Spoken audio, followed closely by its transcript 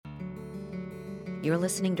You're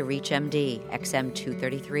listening to ReachMD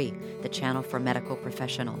XM233, the channel for medical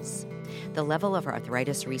professionals. The level of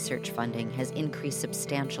arthritis research funding has increased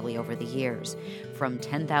substantially over the years, from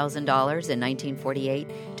 $10,000 in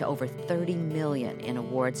 1948 to over $30 million in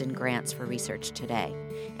awards and grants for research today.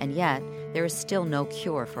 And yet, there is still no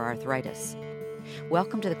cure for arthritis.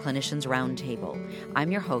 Welcome to the Clinicians Roundtable.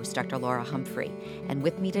 I'm your host, Dr. Laura Humphrey, and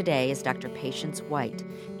with me today is Dr. Patience White,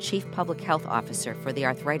 Chief Public Health Officer for the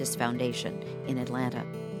Arthritis Foundation in Atlanta.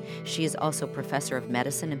 She is also Professor of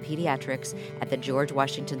Medicine and Pediatrics at the George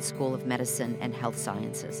Washington School of Medicine and Health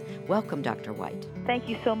Sciences. Welcome, Dr. White. Thank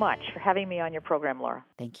you so much for having me on your program, Laura.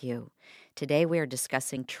 Thank you. Today we are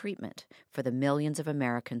discussing treatment for the millions of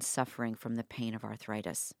Americans suffering from the pain of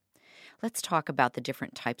arthritis. Let's talk about the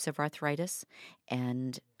different types of arthritis,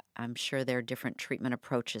 and I'm sure there are different treatment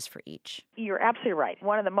approaches for each. You're absolutely right.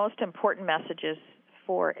 One of the most important messages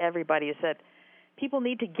for everybody is that people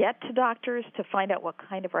need to get to doctors to find out what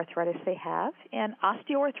kind of arthritis they have, and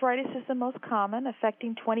osteoarthritis is the most common,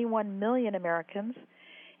 affecting 21 million Americans,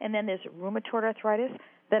 and then there's rheumatoid arthritis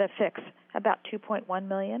that affects about 2.1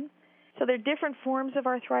 million. So there are different forms of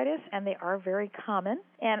arthritis, and they are very common.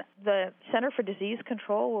 And the Center for Disease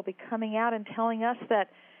Control will be coming out and telling us that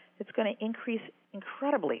it's going to increase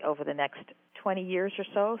incredibly over the next 20 years or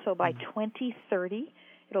so. So by 2030,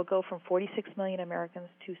 it'll go from 46 million Americans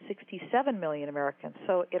to 67 million Americans.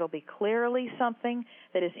 So it'll be clearly something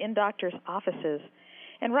that is in doctors' offices.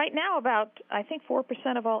 And right now, about, I think, 4%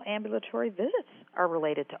 of all ambulatory visits are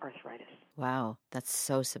related to arthritis. Wow, that's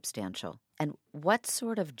so substantial. And what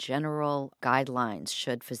sort of general guidelines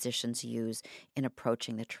should physicians use in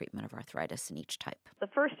approaching the treatment of arthritis in each type? The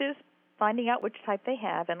first is finding out which type they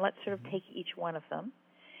have, and let's sort of take each one of them.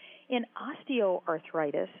 In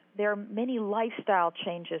osteoarthritis, there are many lifestyle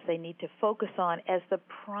changes they need to focus on as the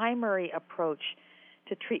primary approach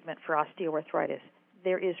to treatment for osteoarthritis.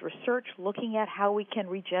 There is research looking at how we can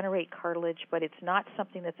regenerate cartilage, but it's not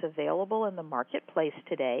something that's available in the marketplace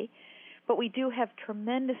today. But we do have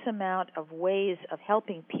tremendous amount of ways of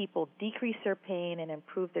helping people decrease their pain and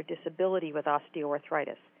improve their disability with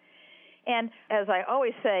osteoarthritis. And as I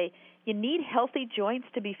always say, you need healthy joints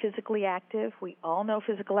to be physically active. We all know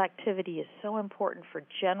physical activity is so important for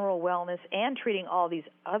general wellness and treating all these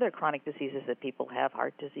other chronic diseases that people have,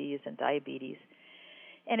 heart disease and diabetes.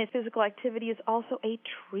 And physical activity is also a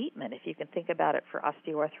treatment, if you can think about it, for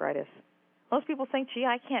osteoarthritis. Most people think, gee,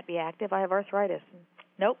 I can't be active, I have arthritis.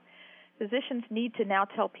 Nope. Physicians need to now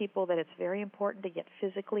tell people that it's very important to get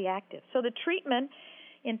physically active. So the treatment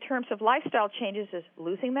in terms of lifestyle changes is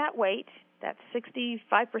losing that weight. That's 65%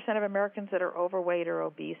 of Americans that are overweight or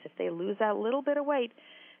obese. If they lose that little bit of weight,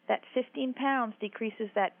 that 15 pounds decreases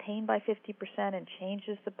that pain by 50% and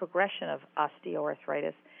changes the progression of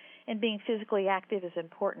osteoarthritis. And being physically active is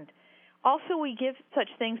important. Also, we give such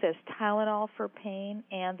things as Tylenol for pain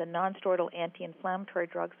and the nonsteroidal anti-inflammatory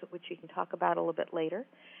drugs, which you can talk about a little bit later.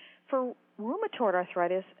 For rheumatoid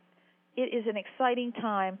arthritis, it is an exciting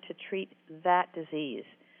time to treat that disease.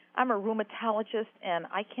 I'm a rheumatologist, and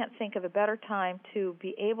I can't think of a better time to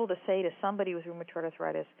be able to say to somebody with rheumatoid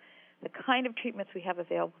arthritis, the kind of treatments we have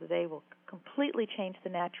available today will completely change the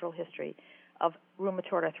natural history of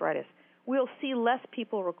rheumatoid arthritis. We'll see less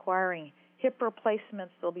people requiring hip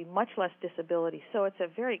replacements. There'll be much less disability. So it's a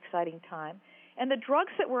very exciting time. And the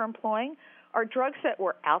drugs that we're employing are drugs that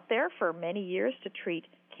were out there for many years to treat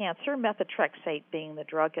cancer, methotrexate being the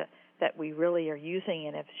drug that we really are using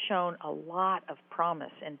and have shown a lot of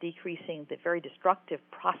promise in decreasing the very destructive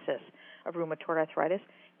process of rheumatoid arthritis,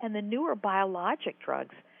 and the newer biologic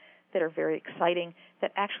drugs that are very exciting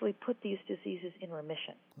that actually put these diseases in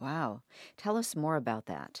remission. Wow. Tell us more about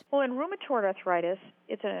that. Well, in rheumatoid arthritis,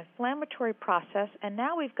 it's an inflammatory process, and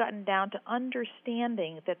now we've gotten down to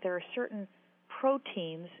understanding that there are certain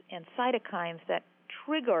proteins and cytokines that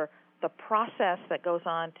trigger the process that goes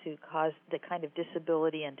on to cause the kind of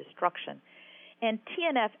disability and destruction. And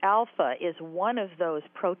TNF-alpha is one of those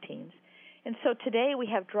proteins. And so today we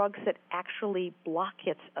have drugs that actually block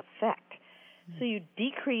its effect. So you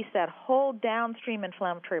decrease that whole downstream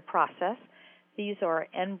inflammatory process. These are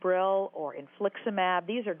Enbrel or infliximab.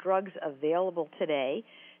 These are drugs available today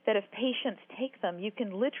that if patients take them, you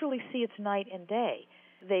can literally see it's night and day.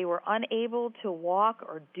 They were unable to walk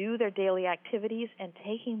or do their daily activities, and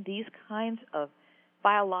taking these kinds of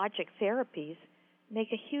biologic therapies make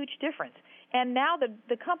a huge difference. And now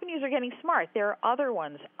the companies are getting smart. There are other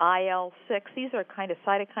ones, IL-6. These are kind of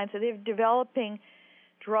cytokines. So they're developing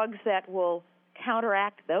drugs that will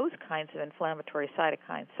counteract those kinds of inflammatory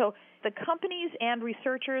cytokines. So the companies and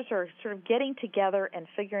researchers are sort of getting together and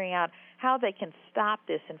figuring out how they can stop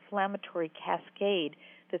this inflammatory cascade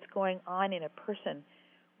that's going on in a person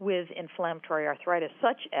with inflammatory arthritis,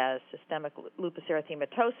 such as systemic lupus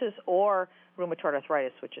erythematosus or rheumatoid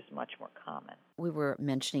arthritis, which is much more common. We were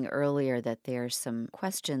mentioning earlier that there's some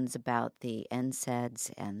questions about the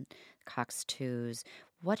NSAIDs and COX-2s.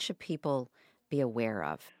 What should people be aware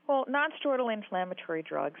of? Well, nonsteroidal inflammatory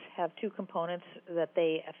drugs have two components that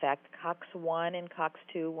they affect, COX-1 and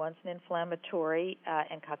COX-2. One's an inflammatory,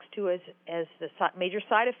 and COX-2 as the major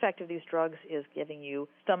side effect of these drugs is giving you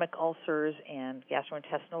stomach ulcers and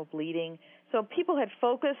gastrointestinal bleeding. So people had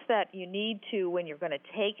focused that you need to, when you're going to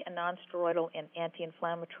take a nonsteroidal and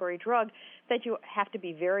anti-inflammatory drug, that you have to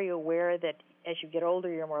be very aware that as you get older,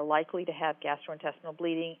 you're more likely to have gastrointestinal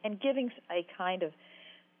bleeding, and giving a kind of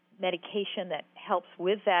medication that helps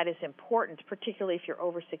with that is important, particularly if you're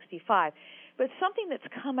over 65. But something that's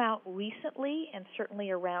come out recently, and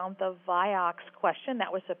certainly around the Vioxx question,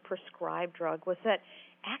 that was a prescribed drug, was that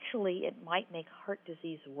actually it might make heart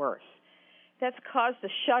disease worse. That's caused a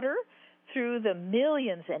shudder through the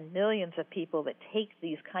millions and millions of people that take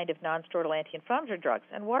these kind of nonsteroidal anti-inflammatory drugs.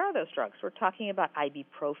 And what are those drugs? We're talking about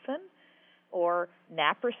ibuprofen, or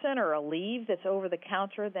naproxen or Aleve that's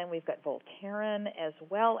over-the-counter. Then we've got Voltaren, as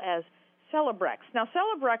well as Celebrex. Now,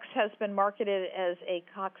 Celebrex has been marketed as a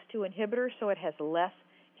COX-2 inhibitor, so it has less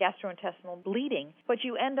gastrointestinal bleeding, but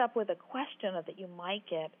you end up with a question that you might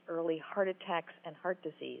get early heart attacks and heart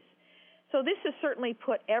disease. So this has certainly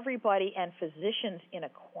put everybody and physicians in a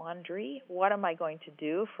quandary. What am I going to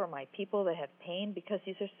do for my people that have pain? Because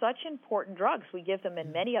these are such important drugs. We give them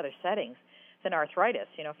in many other settings than arthritis.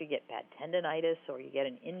 You know, if you get bad tendinitis or you get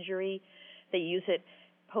an injury, they use it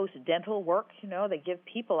post-dental work. You know, they give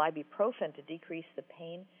people ibuprofen to decrease the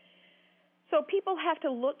pain. So people have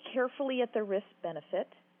to look carefully at the risk-benefit.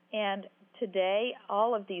 And today,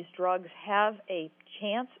 all of these drugs have a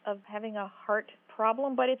chance of having a heart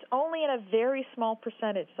problem, but it's only in a very small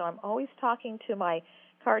percentage. So I'm always talking to my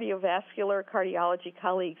cardiology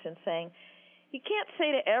colleagues and saying, you can't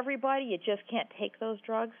say to everybody you just can't take those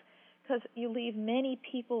drugs, because you leave many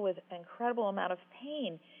people with an incredible amount of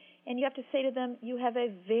pain. And you have to say to them, you have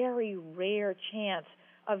a very rare chance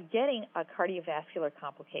of getting a cardiovascular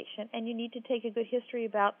complication, and you need to take a good history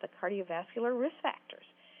about the cardiovascular risk factors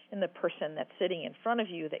in the person that's sitting in front of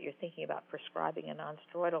you that you're thinking about prescribing a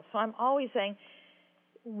nonsteroidal. So I'm always saying,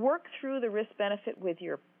 work through the risk-benefit with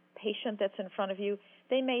your patient that's in front of you.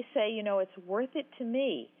 They may say, you know, it's worth it to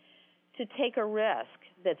me to take a risk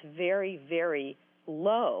that's very, very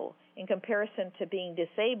low in comparison to being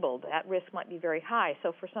disabled. That risk might be very high.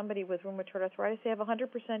 So for somebody with rheumatoid arthritis, they have a 100%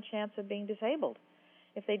 chance of being disabled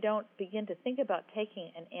if they don't begin to think about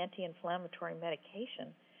taking an anti-inflammatory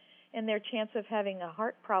medication. And their chance of having a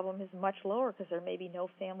heart problem is much lower because there may be no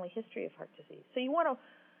family history of heart disease. So you want to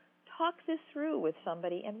talk this through with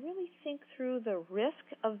somebody and really think through the risk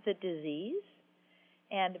of the disease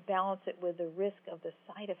and balance it with the risk of the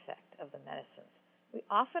side effect of the medicines. We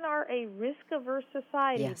often are a risk-averse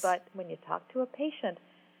society, Yes. but when you talk to a patient,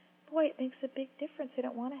 boy, it makes a big difference. They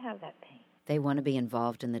don't want to have that pain. They want to be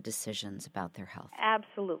involved in the decisions about their health.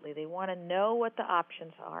 Absolutely. They want to know what the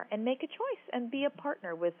options are and make a choice and be a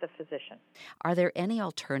partner with the physician. Are there any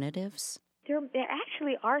alternatives? There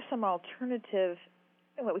actually are some alternative,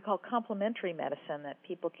 what we call complementary medicine that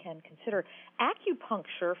people can consider.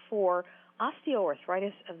 Acupuncture for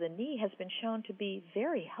osteoarthritis of the knee has been shown to be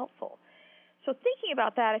very helpful. So thinking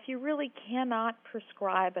about that, if you really cannot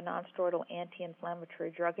prescribe a nonsteroidal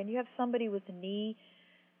anti-inflammatory drug and you have somebody with knee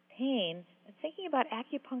pain, thinking about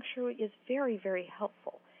acupuncture is very, very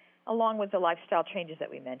helpful, along with the lifestyle changes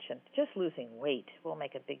that we mentioned. Just losing weight will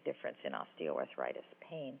make a big difference in osteoarthritis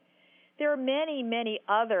pain. There are many, many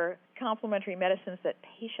other complementary medicines that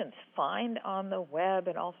patients find on the web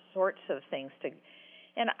and all sorts of things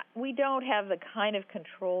and we don't have the kind of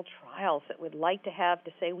controlled trials that we'd like to have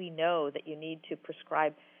to say we know that you need to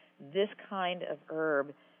prescribe this kind of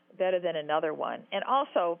herb better than another one. And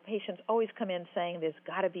also, patients always come in saying there's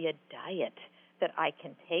got to be a diet that I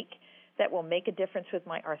can take that will make a difference with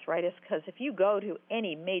my arthritis, because if you go to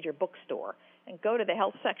any major bookstore and go to the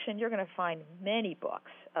health section, you're going to find many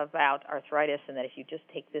books about arthritis and that if you just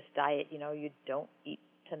take this diet, you know, you don't eat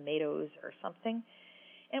tomatoes or something.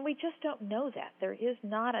 And we just don't know that. There is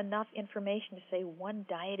not enough information to say one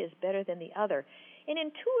diet is better than the other. And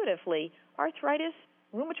intuitively, arthritis,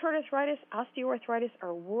 rheumatoid arthritis, osteoarthritis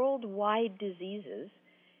are worldwide diseases.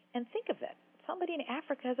 And think of it. Somebody in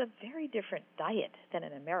Africa has a very different diet than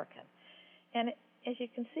an American. And as you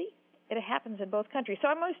can see, it happens in both countries. So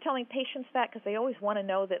I'm always telling patients that because they always want to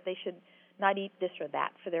know that they should not eat this or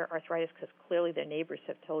that for their arthritis because clearly their neighbors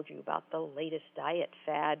have told you about the latest diet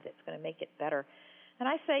fad that's going to make it better. And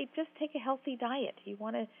I say just take a healthy diet. You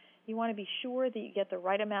want to be sure that you get the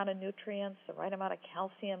right amount of nutrients, the right amount of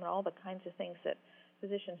calcium, and all the kinds of things that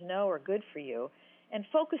physicians know are good for you, and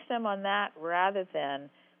focus them on that rather than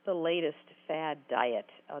the latest fad diet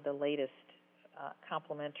or the latest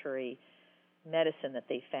complementary medicine that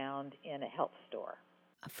they found in a health store.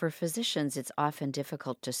 For physicians, it's often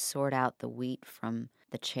difficult to sort out the wheat from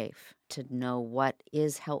the chaff, to know what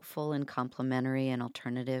is helpful in complementary and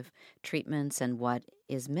alternative treatments and what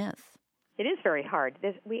is myth. It is very hard.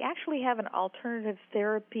 We actually have an alternative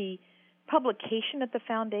therapy publication at the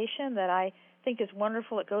foundation that I think is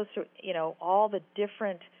wonderful. It goes through, all the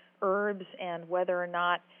different herbs and whether or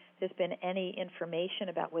not there's been any information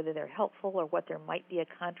about whether they're helpful or what there might be a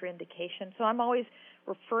contraindication. So I'm always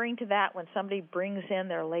referring to that when somebody brings in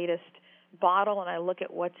their latest bottle and I look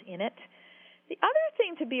at what's in it. The other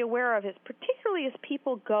thing to be aware of is, particularly as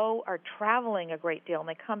people are traveling a great deal and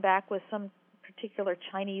they come back with some particular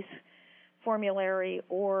Chinese formulary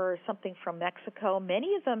or something from Mexico,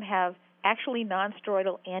 many of them have actually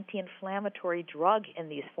non-steroidal anti-inflammatory drug in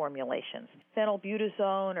these formulations.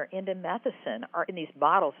 Phenylbutazone or indomethacin are in these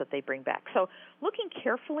bottles that they bring back. So looking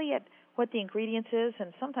carefully at what the ingredients is,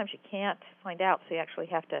 and sometimes you can't find out, so you actually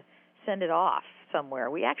have to send it off somewhere.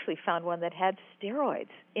 We actually found one that had steroids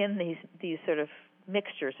in these sort of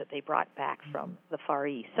mixtures that they brought back from the Far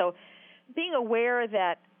East. So being aware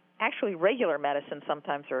that actually regular medicines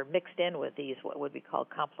sometimes are mixed in with these, what would be called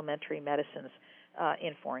complementary medicines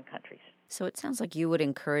in foreign countries. So it sounds like you would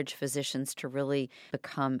encourage physicians to really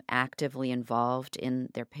become actively involved in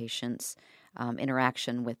their patients'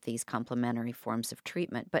 interaction with these complementary forms of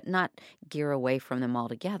treatment, but not gear away from them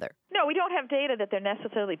altogether. No, we don't have data that they're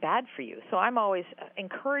necessarily bad for you. So I'm always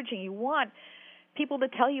encouraging, you want people to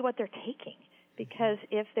tell you what they're taking. Because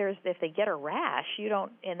if they get a rash,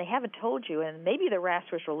 and they haven't told you, and maybe the rash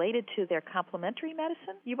was related to their complementary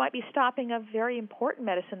medicine, you might be stopping a very important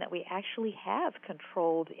medicine that we actually have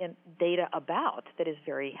controlled in data about that is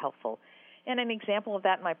very helpful. And an example of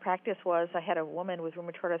that in my practice was I had a woman with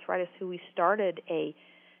rheumatoid arthritis who we started a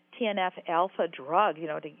TNF-alpha drug,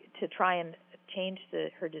 to try and change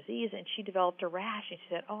her disease, and she developed a rash, and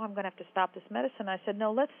she said, I'm going to have to stop this medicine. I said,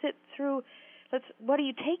 no, what are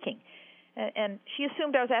you taking? And she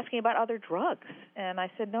assumed I was asking about other drugs. And I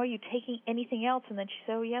said, no, are you taking anything else? And then she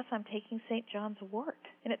said, yes, I'm taking St. John's wort.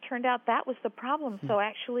 And it turned out that was the problem. So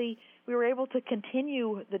actually we were able to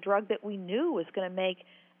continue the drug that we knew was going to make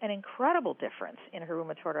an incredible difference in her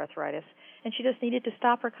rheumatoid arthritis. And she just needed to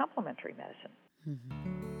stop her complementary medicine.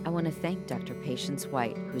 I want to thank Dr. Patience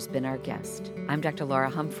White, who's been our guest. I'm Dr. Laura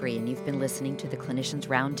Humphrey, and you've been listening to the Clinicians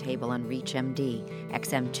Roundtable on ReachMD,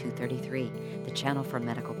 XM233, the channel for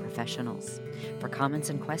medical professionals. For comments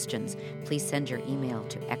and questions, please send your email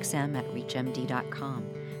to xm@reachmd.com.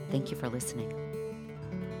 Thank you for listening.